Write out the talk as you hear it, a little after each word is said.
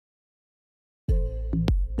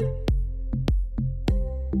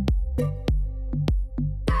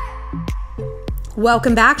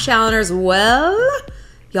Welcome back, Shalloners. Well,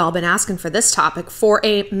 y'all been asking for this topic for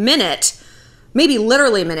a minute, maybe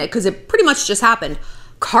literally a minute, because it pretty much just happened.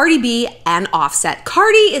 Cardi B and Offset.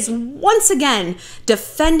 Cardi is once again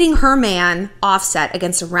defending her man, Offset,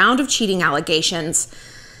 against a round of cheating allegations.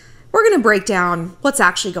 We're going to break down what's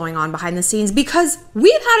actually going on behind the scenes because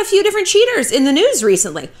we've had a few different cheaters in the news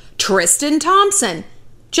recently. Tristan Thompson,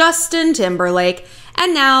 Justin Timberlake,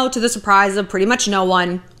 and now, to the surprise of pretty much no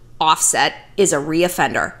one, Offset is a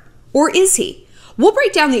reoffender. Or is he? We'll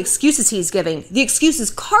break down the excuses he's giving, the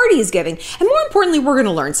excuses Cardi is giving, and more importantly, we're going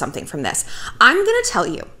to learn something from this. I'm going to tell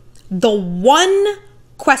you the one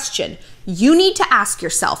question you need to ask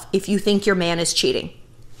yourself if you think your man is cheating.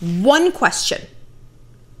 One question.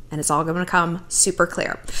 And it's all going to come super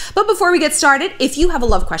clear. But before we get started, if you have a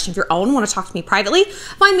love question of your own, want to talk to me privately,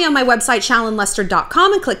 find me on my website,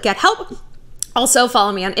 shallonlester.com, and click Get Help. Also,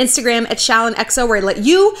 follow me on Instagram at shallonxo, where I let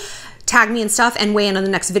you tag me and stuff and weigh in on the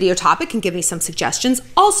next video topic and give me some suggestions.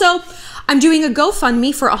 Also, I'm doing a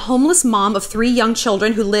GoFundMe for a homeless mom of 3 young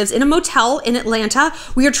children who lives in a motel in Atlanta.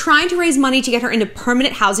 We are trying to raise money to get her into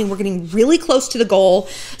permanent housing. We're getting really close to the goal.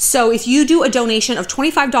 So if you do a donation of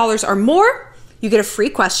 $25 or more, you get a free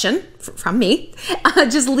question from me.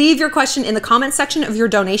 Just leave your question in the comment section of your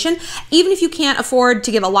donation. Even if you can't afford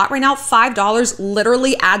to give a lot right now, $5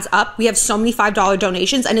 literally adds up. We have so many $5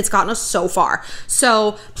 donations and it's gotten us so far.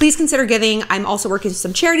 So please consider giving. I'm also working with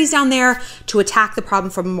some charities down there to attack the problem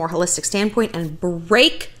from a more holistic standpoint and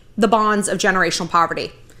break the bonds of generational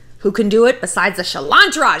poverty. Who can do it besides the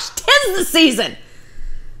Shallontourage? 'Tis the season.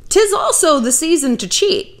 'Tis also the season to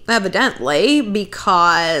cheat, evidently,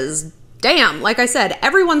 because damn, like I said,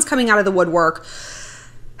 everyone's coming out of the woodwork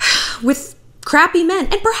with crappy men.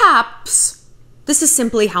 And perhaps this is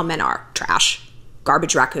simply how men are. Trash,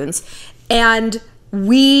 garbage raccoons. And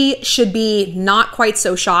we should be not quite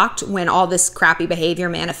so shocked when all this crappy behavior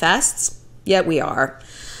manifests. Yet we are.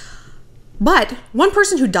 But one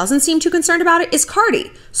person who doesn't seem too concerned about it is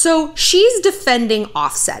Cardi. So she's defending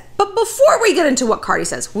Offset. But before we get into what Cardi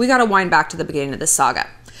says, we got to wind back to the beginning of this saga.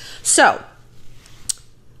 So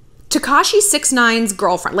Tekashi 6ix9ine's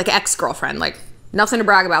girlfriend, like ex-girlfriend, like nothing to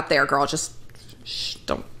brag about there, girl. Just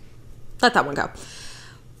don't let that one go.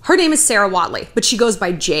 Her name is Sarah Watley, but she goes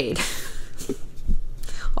by Jade.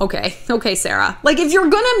 Okay, Sarah. Like if you're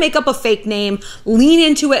gonna make up a fake name, lean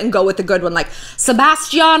into it and go with the good one, like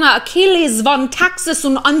Sebastiana Achilles von Taxis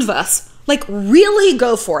und Unvers. Like really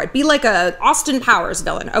go for it. Be like a Austin Powers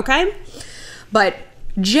villain, okay? But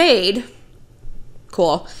Jade,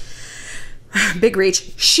 cool. Big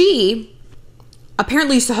reach. She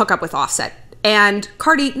apparently used to hook up with Offset. And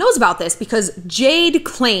Cardi knows about this because Jade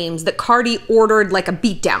claims that Cardi ordered like a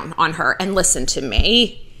beatdown on her. And listen to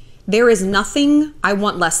me. There is nothing I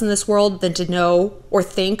want less in this world than to know or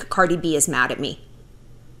think Cardi B is mad at me.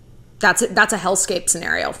 That's a hellscape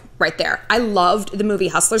scenario right there. I loved the movie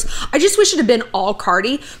Hustlers. I just wish it had been all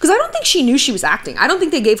Cardi because I don't think she knew she was acting. I don't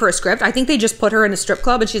think they gave her a script. I think they just put her in a strip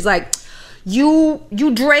club and she's like, You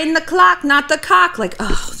drain the clock, not the cock. Like,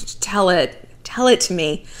 oh, tell it to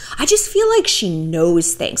me. I just feel like she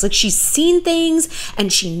knows things. Like she's seen things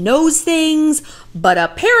and she knows things, but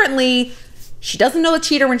apparently she doesn't know a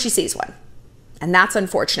cheater when she sees one. And that's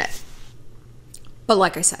unfortunate. But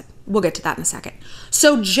like I said, we'll get to that in a second.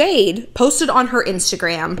 So Jade posted on her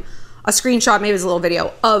Instagram a screenshot, maybe it was a little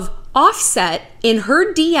video, of Offset in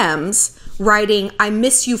her DMs writing, "I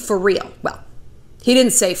miss you for real." Well, he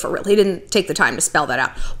didn't say for real. He didn't take the time to spell that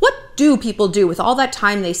out. What do people do with all that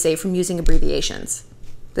time they save from using abbreviations?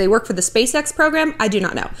 Do they work for the SpaceX program? I do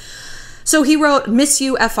not know. So he wrote, "Miss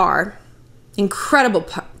you FR." Incredible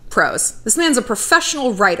prose. This man's a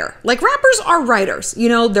professional writer. Like rappers are writers. You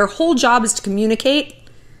know, their whole job is to communicate.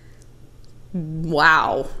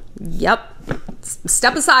 Wow. Yep.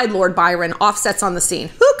 Step aside, Lord Byron. Offset's on the scene.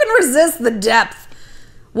 Who can resist the depth?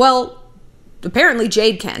 Well, apparently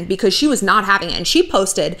Jade can because she was not having it. And she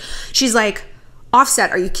posted, she's like,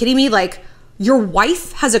 "Offset, are you kidding me? Like your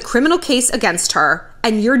wife has a criminal case against her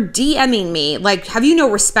and you're DMing me. Like, have you no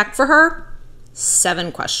respect for her?"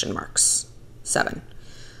 7 question marks. 7.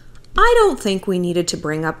 I don't think we needed to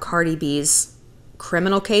bring up Cardi B's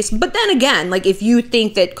criminal case. But then again, like if you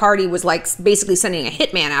think that Cardi was like basically sending a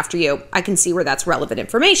hitman after you, I can see where that's relevant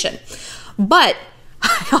information. But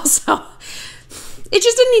I also, it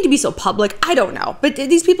just didn't need to be so public. I don't know. But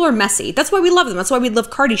these people are messy. That's why we love them. That's why we love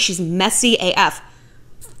Cardi. She's messy AF.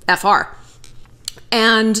 FR.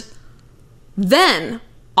 And then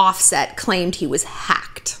Offset claimed he was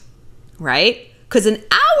hacked, right? Because an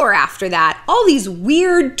hour after that, all these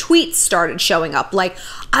weird tweets started showing up, like,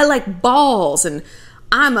 "I like balls," and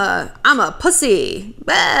I'm a pussy.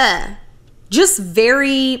 Bah. just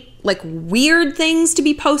very like weird things to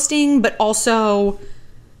be posting, but also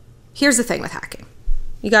here's the thing with hacking.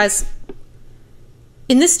 You guys,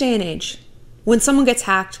 in this day and age, when someone gets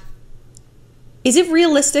hacked, is it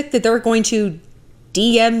realistic that they're going to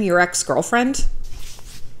DM your ex-girlfriend?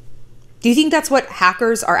 Do you think that's what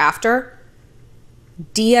hackers are after?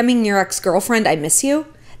 DMing your ex-girlfriend, I miss you?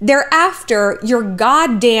 They're after your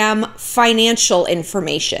goddamn financial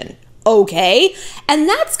information, okay? And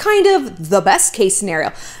that's kind of the best case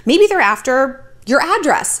scenario. Maybe they're after your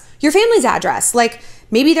address, your family's address. Like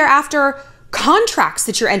maybe they're after contracts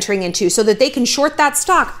that you're entering into so that they can short that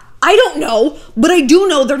stock. I don't know, but I do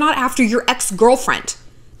know they're not after your ex-girlfriend.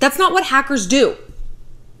 That's not what hackers do.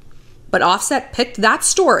 But Offset picked that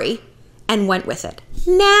story and went with it.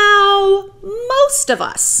 Now, most of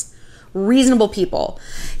us, reasonable people,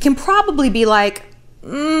 can probably be like,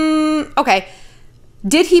 okay,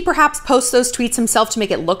 did he perhaps post those tweets himself to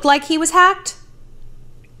make it look like he was hacked?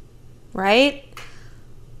 Right?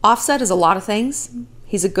 Offset is a lot of things.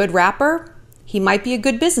 He's a good rapper. He might be a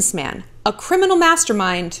good businessman. A criminal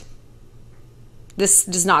mastermind, this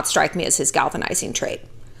does not strike me as his galvanizing trait.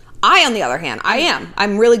 I, on the other hand,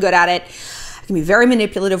 I'm really good at it. I can be very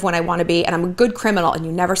manipulative when I want to be, and I'm a good criminal, and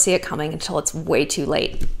you never see it coming until it's way too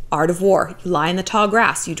late. Art of war. You lie in the tall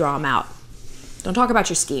grass, you draw them out. Don't talk about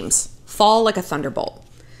your schemes. Fall like a thunderbolt.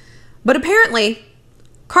 But apparently,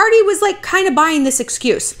 Cardi was like kind of buying this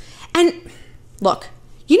excuse. And look,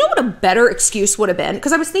 you know what a better excuse would have been?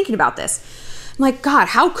 Because I was thinking about this. I'm like, God,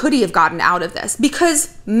 how could he have gotten out of this?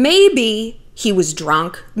 Because maybe he was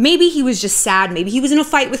drunk. Maybe he was just sad. Maybe he was in a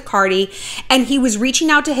fight with Cardi and he was reaching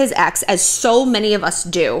out to his ex, as so many of us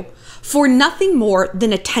do, for nothing more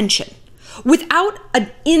than attention without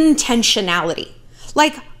an intentionality.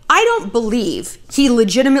 Like, I don't believe he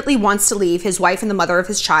legitimately wants to leave his wife and the mother of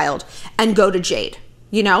his child and go to Jade,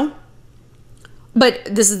 you know? But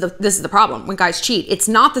this is the problem when guys cheat. It's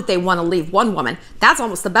not that they want to leave one woman. That's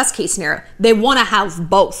almost the best case scenario. They want to have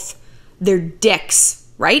both. They're dicks,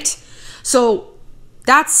 right? So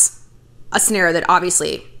that's a scenario that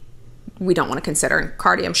obviously we don't want to consider, and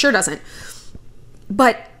Cardi, I'm sure, doesn't.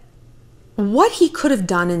 But what he could have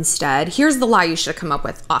done instead, here's the lie you should have come up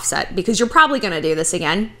with, Offset, because you're probably going to do this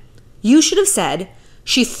again. You should have said,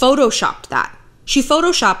 she photoshopped that. She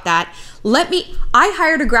photoshopped that. I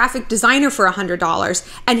hired a graphic designer for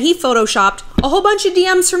 $100 and he photoshopped a whole bunch of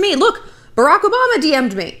DMs for me. Look, Barack Obama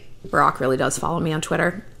DM'd me. Barack really does follow me on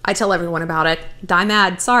Twitter. I tell everyone about it. Die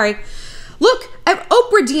mad, sorry. Look,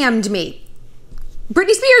 Oprah DM'd me.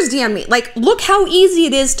 Britney Spears DM'd me. Like, look how easy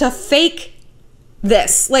it is to fake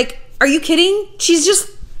this. Like, are you kidding? She's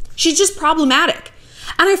just problematic.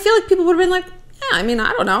 And I feel like people would have been like, yeah, I mean,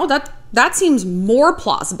 I don't know. That seems more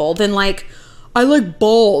plausible than like, I like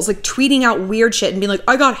balls, like tweeting out weird shit and being like,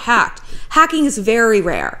 I got hacked. Hacking is very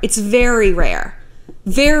rare. It's very rare.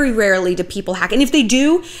 Very rarely do people hack. And if they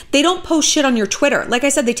do, they don't post shit on your Twitter. Like I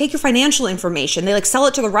said, they take your financial information. They like sell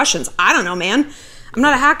it to the Russians. I don't know, man. I'm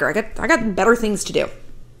not a hacker. I got better things to do.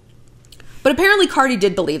 But apparently Cardi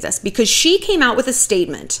did believe this because she came out with a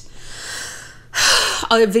statement,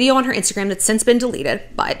 a video on her Instagram that's since been deleted,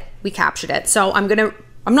 but we captured it. So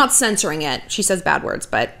I'm not censoring it. She says bad words,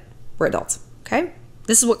 but we're adults. Okay?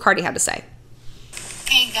 This is what Cardi had to say.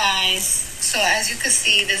 Hey guys, so as you can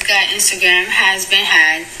see, this guy Instagram has been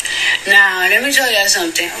hacked. Now, let me tell you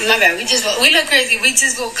something. My bad, we look crazy. We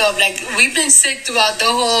just woke up. Like, we've been sick throughout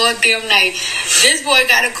the whole damn night. This boy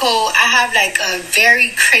got a cold. I have like a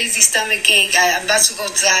very crazy stomach ache. I'm about to go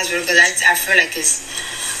to the hospital because I feel like it's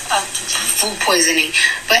food poisoning.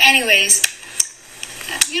 But anyways,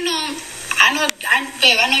 you know, I know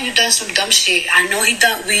you done some dumb shit. I know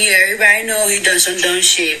everybody know he done some dumb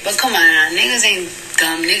shit. But come on now, niggas ain't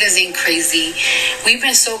dumb. Niggas ain't crazy. We've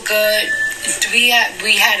been so good. We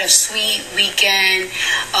had a sweet weekend.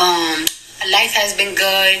 Life has been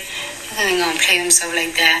good. Niggas ain't gonna play themselves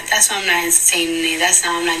like that. That's why I'm not entertaining it. That's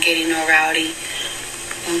why I'm not getting no rowdy.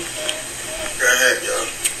 Go ahead, y'all.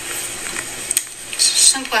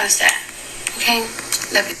 Simple as that. Okay?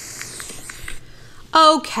 Love you.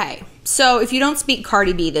 Okay. So if you don't speak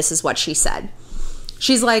Cardi B, this is what she said.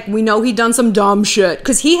 She's like, we know he done some dumb shit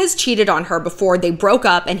because he has cheated on her before. They broke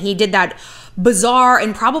up and he did that bizarre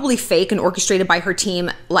and probably fake and orchestrated by her team,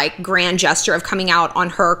 like grand gesture of coming out on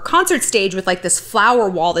her concert stage with like this flower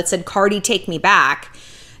wall that said, Cardi, take me back.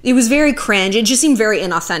 It was very cringe. It just seemed very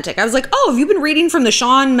inauthentic. I was like, oh, have you been reading from the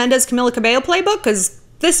Shawn Mendes, Camila Cabello playbook? Because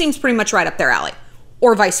this seems pretty much right up their alley.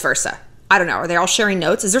 Or vice versa. I don't know. Are they all sharing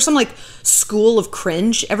notes? Is there some like school of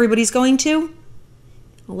cringe everybody's going to?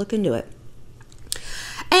 I'll look into it.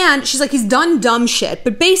 And she's like, he's done dumb shit.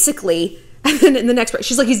 But basically, And then in the next part,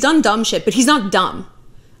 she's like, he's done dumb shit, but he's not dumb.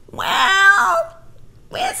 Well,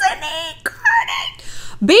 isn't he, Cardi?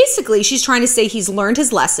 Basically, she's trying to say he's learned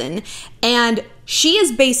his lesson, and she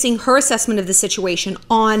is basing her assessment of the situation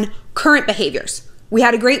on current behaviors. We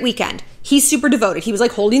had a great weekend. He's super devoted. He was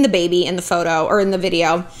like holding the baby in the photo or in the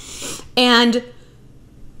video. And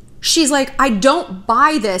she's like, I don't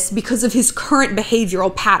buy this because of his current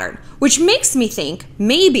behavioral pattern, which makes me think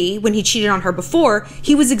maybe when he cheated on her before,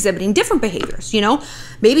 he was exhibiting different behaviors, you know?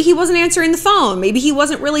 Maybe he wasn't answering the phone. Maybe he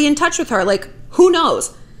wasn't really in touch with her. Like, who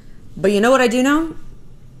knows? But you know what I do know?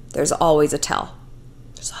 There's always a tell.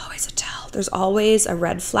 There's always a tell. There's always a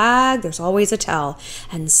red flag. There's always a tell.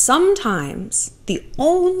 And sometimes the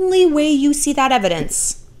only way you see that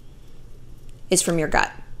evidence is from your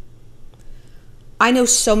gut. I know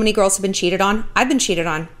so many girls have been cheated on. I've been cheated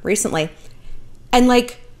on recently. And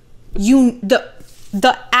like, the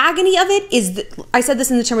agony of it is, I said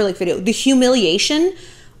this in the Timberlake video, the humiliation,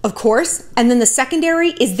 of course. And then the secondary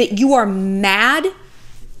is that you are mad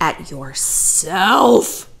at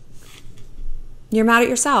yourself. You're mad at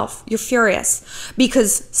yourself. You're furious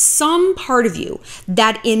because some part of you,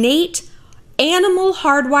 that innate animal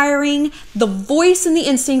hardwiring, the voice and the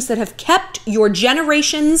instincts that have kept your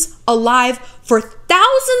generations alive for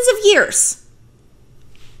thousands of years,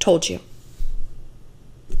 told you.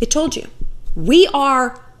 It told you. We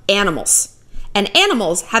are animals, and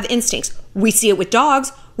animals have instincts. We see it with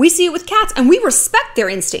dogs, we see it with cats, and we respect their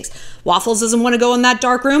instincts. Waffles doesn't want to go in that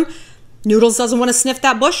dark room. Noodles doesn't want to sniff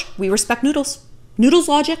that bush. We respect Noodles. Noodles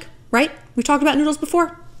logic, right? We talked about Noodles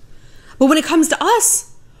before. But when it comes to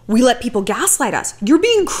us, we let people gaslight us. You're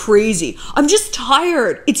being crazy. I'm just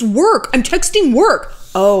tired. It's work. I'm texting work.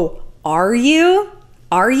 Oh, are you?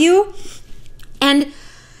 Are you? And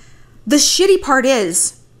the shitty part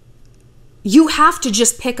is you have to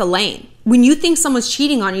just pick a lane. When you think someone's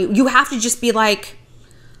cheating on you, you have to just be like,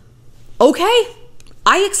 okay,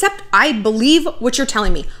 I accept, I believe what you're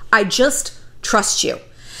telling me. I just trust you.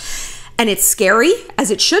 And it's scary,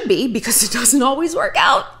 as it should be, because it doesn't always work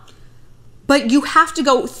out. But you have to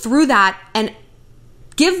go through that and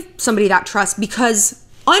give somebody that trust, because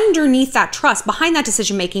underneath that trust, behind that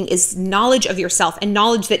decision making, is knowledge of yourself and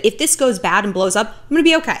knowledge that if this goes bad and blows up, I'm gonna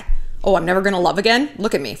be okay. Oh, I'm never gonna love again?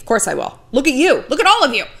 Look at me. Of course I will. Look at you. Look at all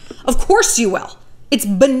of you. Of course you will. It's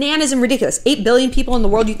bananas and ridiculous. 8 billion people in the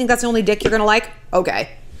world. You think that's the only dick you're gonna like?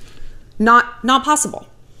 Okay. Not possible.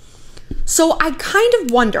 So I kind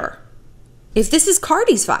of wonder if this is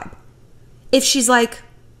Cardi's vibe. If she's like,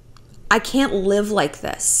 I can't live like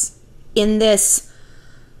this in this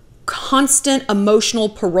constant emotional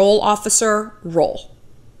parole officer role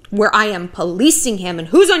where I am policing him and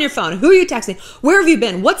who's on your phone, who are you texting, where have you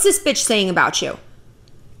been, what's this bitch saying about you?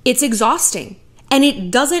 It's exhausting, and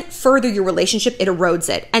it doesn't further your relationship, it erodes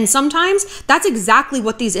it. And sometimes that's exactly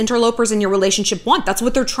what these interlopers in your relationship want. That's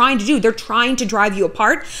what they're trying to do. They're trying to drive you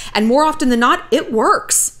apart, and more often than not, it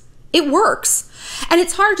works. It works. And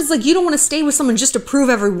it's hard because like you don't want to stay with someone just to prove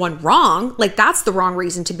everyone wrong. Like that's the wrong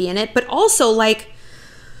reason to be in it. But also like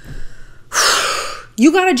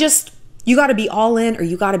you gotta be all in or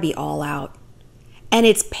you gotta be all out. And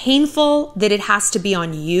it's painful that it has to be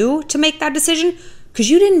on you to make that decision because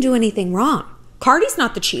you didn't do anything wrong. Cardi's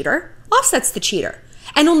not the cheater. Offset's the cheater.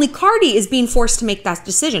 And only Cardi is being forced to make that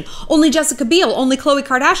decision. Only Jessica Biel, only Khloe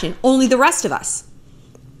Kardashian, only the rest of us.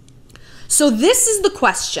 So this is the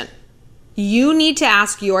question you need to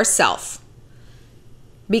ask yourself,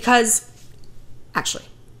 because actually,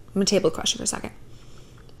 I'm gonna table the question for a second.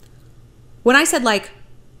 When I said like,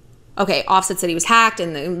 okay, Offset said he was hacked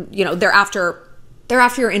and you know, they're after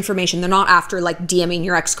your information. They're not after like DMing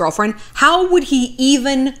your ex-girlfriend. How would he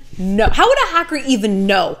even know? How would a hacker even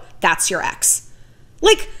know that's your ex?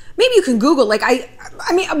 Like maybe you can Google, like I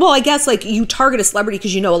mean, well, I guess like you target a celebrity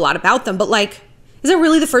because you know a lot about them, but like, is that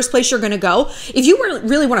really the first place you're gonna go? If you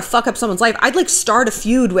really wanna fuck up someone's life, I'd like start a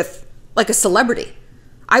feud with like a celebrity.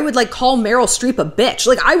 I would like call Meryl Streep a bitch.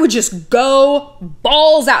 Like I would just go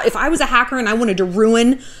balls out. If I was a hacker and I wanted to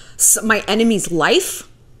ruin my enemy's life,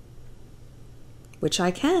 which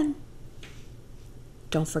I can,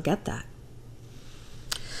 don't forget that.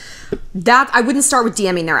 That I wouldn't start with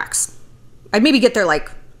DMing their ex. I'd maybe get their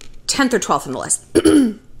like 10th or 12th on the list.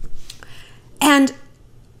 And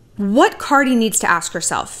what Cardi needs to ask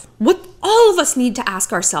herself, what all of us need to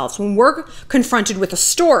ask ourselves when we're confronted with a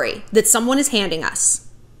story that someone is handing us,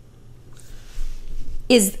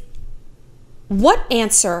 is what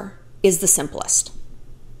answer is the simplest?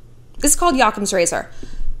 This is called Occam's razor.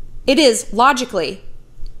 It is logically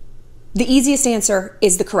the easiest answer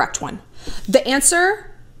is the correct one. The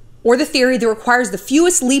answer or the theory that requires the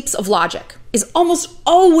fewest leaps of logic is almost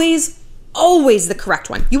always always the correct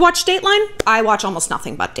one. You watch Dateline? I watch almost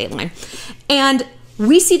nothing but Dateline. And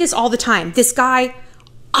we see this all the time. This guy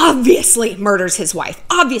obviously murders his wife.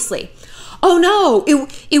 Obviously. Oh no,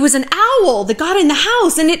 it was an owl that got in the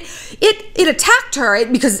house and it attacked her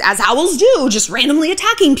because as owls do, just randomly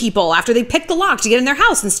attacking people after they picked the lock to get in their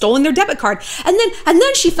house and stolen their debit card. And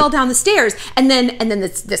then she fell down the stairs and then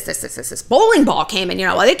this bowling ball came and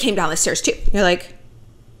it came down the stairs too. You're like,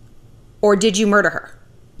 or did you murder her?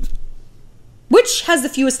 Which has the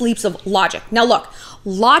fewest leaps of logic? Now look,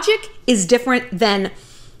 logic is different than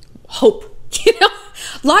hope.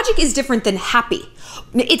 Logic is different than happy.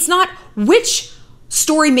 It's not which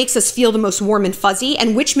story makes us feel the most warm and fuzzy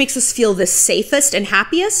and which makes us feel the safest and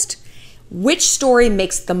happiest. Which story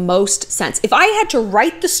makes the most sense? If I had to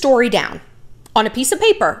write the story down on a piece of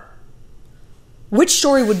paper, which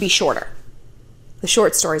story would be shorter? The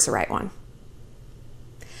short story is the right one.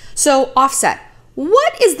 So Offset,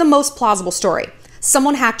 what is the most plausible story?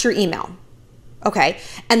 Someone hacked your email. Okay,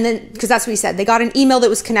 and then, because that's what he said, they got an email that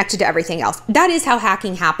was connected to everything else. That is how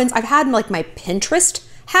hacking happens. I've had like my Pinterest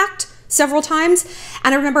hacked several times,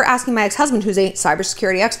 and I remember asking my ex-husband, who's a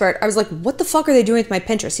cybersecurity expert, I was like, what the fuck are they doing with my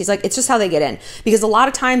Pinterest? He's like, it's just how they get in. Because a lot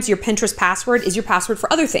of times your Pinterest password is your password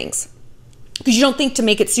for other things. Because you don't think to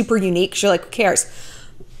make it super unique, because you're like, who cares?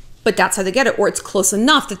 But that's how they get it, or it's close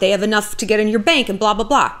enough that they have enough to get in your bank and blah, blah,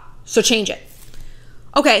 blah. So change it.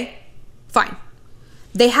 Okay, fine.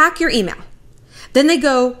 They hack your email. Then they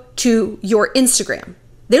go to your Instagram.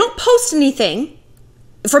 They don't post anything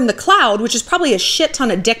from the cloud, which is probably a shit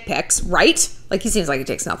ton of dick pics, right? Like he seems like he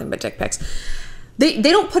takes nothing but dick pics. They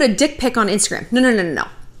don't put a dick pic on Instagram. No.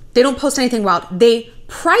 They don't post anything wild. They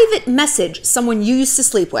private message someone you used to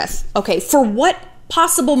sleep with. Okay, for what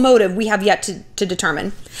possible motive we have yet to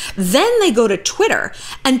determine. Then they go to Twitter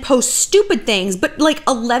and post stupid things, but like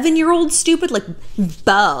 11-year-old stupid, like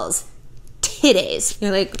balls. Titties.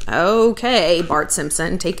 You're like, okay, Bart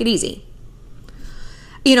Simpson, take it easy.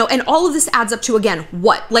 And all of this adds up to, again,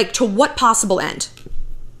 what? Like, to what possible end?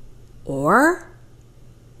 Or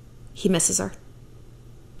he misses her.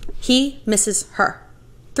 He misses her.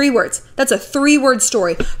 3 words. That's a 3-word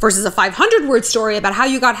story versus a 500-word story about how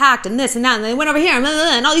you got hacked and this and that, and they went over here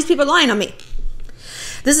and all these people are lying on me.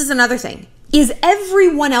 This is another thing. Is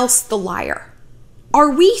everyone else the liar?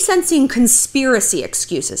 Are we sensing conspiracy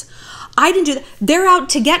excuses? I didn't do that. They're out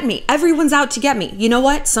to get me. Everyone's out to get me. You know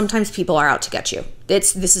what? Sometimes people are out to get you.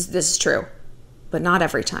 This is true, but not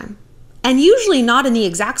every time. And usually not in the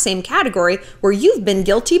exact same category where you've been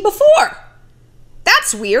guilty before.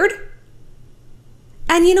 That's weird.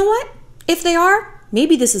 And you know what? If they are,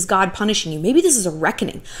 maybe this is God punishing you. Maybe this is a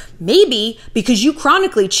reckoning. Maybe because you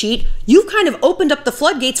chronically cheat, you've kind of opened up the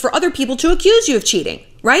floodgates for other people to accuse you of cheating,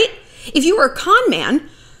 right? If you were a con man,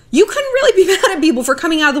 you couldn't really be mad at people for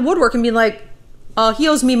coming out of the woodwork and being like, he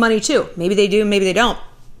owes me money too. Maybe they do, maybe they don't.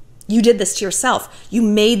 You did this to yourself. You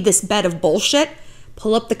made this bed of bullshit.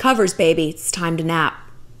 Pull up the covers, baby. It's time to nap.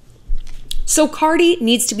 So Cardi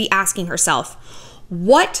needs to be asking herself,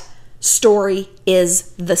 what story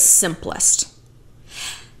is the simplest?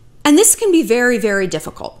 And this can be very, very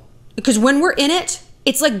difficult because when we're in it,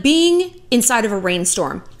 it's like being inside of a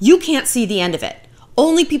rainstorm. You can't see the end of it.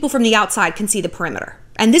 Only people from the outside can see the perimeter.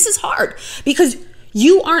 And this is hard because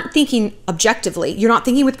you aren't thinking objectively. You're not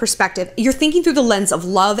thinking with perspective. You're thinking through the lens of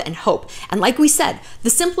love and hope. And like we said, the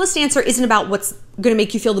simplest answer isn't about what's going to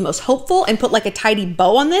make you feel the most hopeful and put like a tidy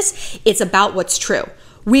bow on this. It's about what's true.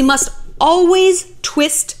 We must always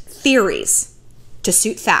twist theories to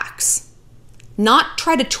suit facts. Not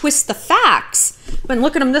try to twist the facts, but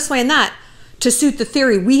look at them this way and that to suit the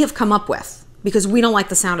theory we have come up with because we don't like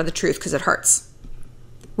the sound of the truth because it hurts.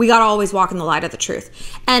 We got to always walk in the light of the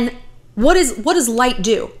truth. And what does light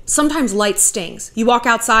do? Sometimes light stings. You walk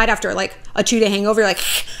outside after like a 2-day hangover, you're like,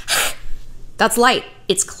 that's light.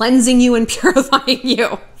 It's cleansing you and purifying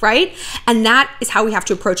you, right? And that is how we have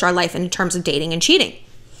to approach our life in terms of dating and cheating.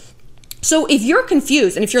 So if you're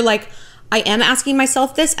confused and if you're like, I am asking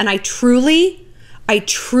myself this and I truly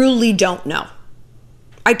don't know.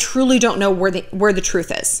 I truly don't know where the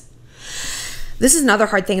truth is. This is another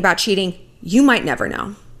hard thing about cheating. You might never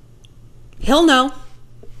know. He'll know.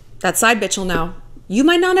 That side bitch will know. You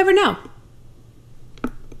might not ever know.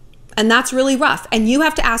 And that's really rough. And you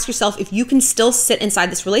have to ask yourself if you can still sit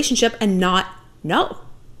inside this relationship and not know.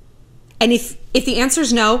 And if the answer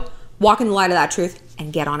is no, walk in the light of that truth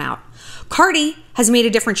and get on out. Cardi has made a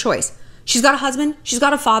different choice. She's got a husband. She's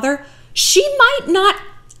got a father. She might not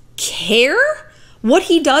care what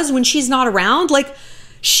he does when she's not around. Like,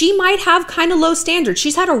 she might have kind of low standards.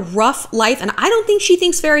 She's had a rough life, and I don't think she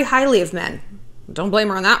thinks very highly of men. Don't blame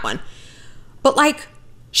her on that one. But like,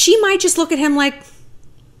 she might just look at him like,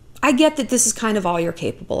 I get that this is kind of all you're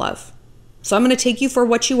capable of. So I'm going to take you for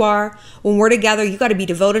what you are. When we're together, you got to be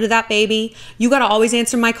devoted to that baby. You got to always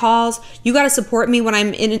answer my calls. You got to support me when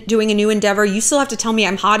I'm doing a new endeavor. You still have to tell me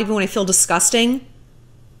I'm hot even when I feel disgusting.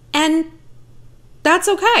 And that's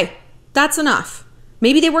okay. That's enough.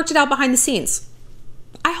 Maybe they worked it out behind the scenes.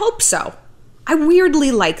 I hope so. I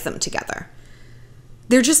weirdly like them together.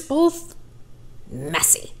 They're just both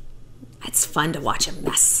messy. It's fun to watch a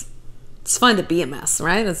mess. It's fun to be a mess,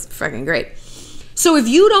 right? It's freaking great. So if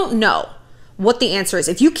you don't know what the answer is,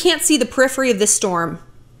 if you can't see the periphery of this storm,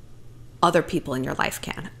 other people in your life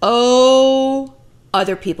can. Oh,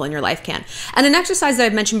 other people in your life can. And an exercise that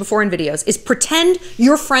I've mentioned before in videos is pretend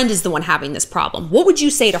your friend is the one having this problem. What would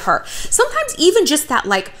you say to her? Sometimes even just that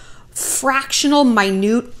like fractional,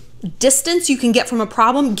 minute distance you can get from a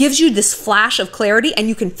problem gives you this flash of clarity and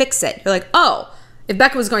you can fix it. You're like, oh, if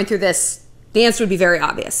Becca was going through this, the answer would be very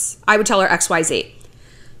obvious. I would tell her XYZ.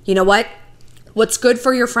 You know what? What's good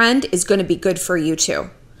for your friend is going to be good for you too.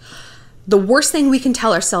 The worst thing we can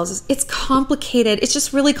tell ourselves is it's complicated. It's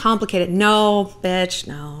just really complicated. No, bitch,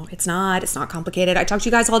 no, it's not. It's not complicated. I talk to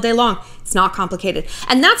you guys all day long. It's not complicated.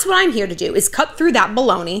 And that's what I'm here to do, is cut through that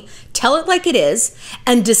baloney, tell it like it is,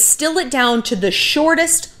 and distill it down to the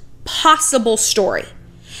shortest possible story.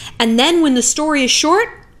 And then when the story is short,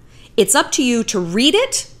 it's up to you to read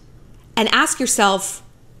it and ask yourself,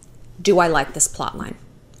 do I like this plot line?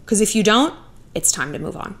 Because if you don't, it's time to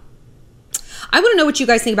move on. I want to know what you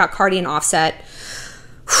guys think about Cardi and Offset.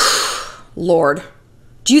 Lord.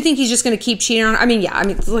 Do you think he's just going to keep cheating on her? I mean, yeah. I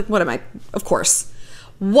mean, like, what am I? Of course.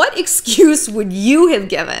 What excuse would you have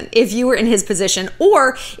given if you were in his position?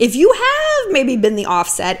 Or if you have maybe been the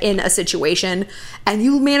Offset in a situation and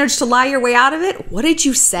you managed to lie your way out of it? What did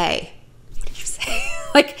you say? What did you say?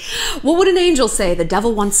 Like, what would an angel say? The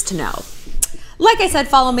devil wants to know. Like I said,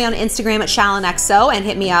 follow me on Instagram at ShallonXO and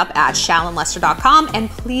hit me up at shallonlester.com. And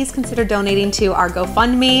please consider donating to our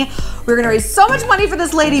GoFundMe. We're going to raise so much money for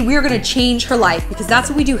this lady. We are going to change her life, because that's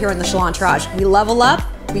what we do here in the Shallon Entourage. We level up,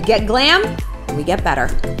 we get glam, and we get better.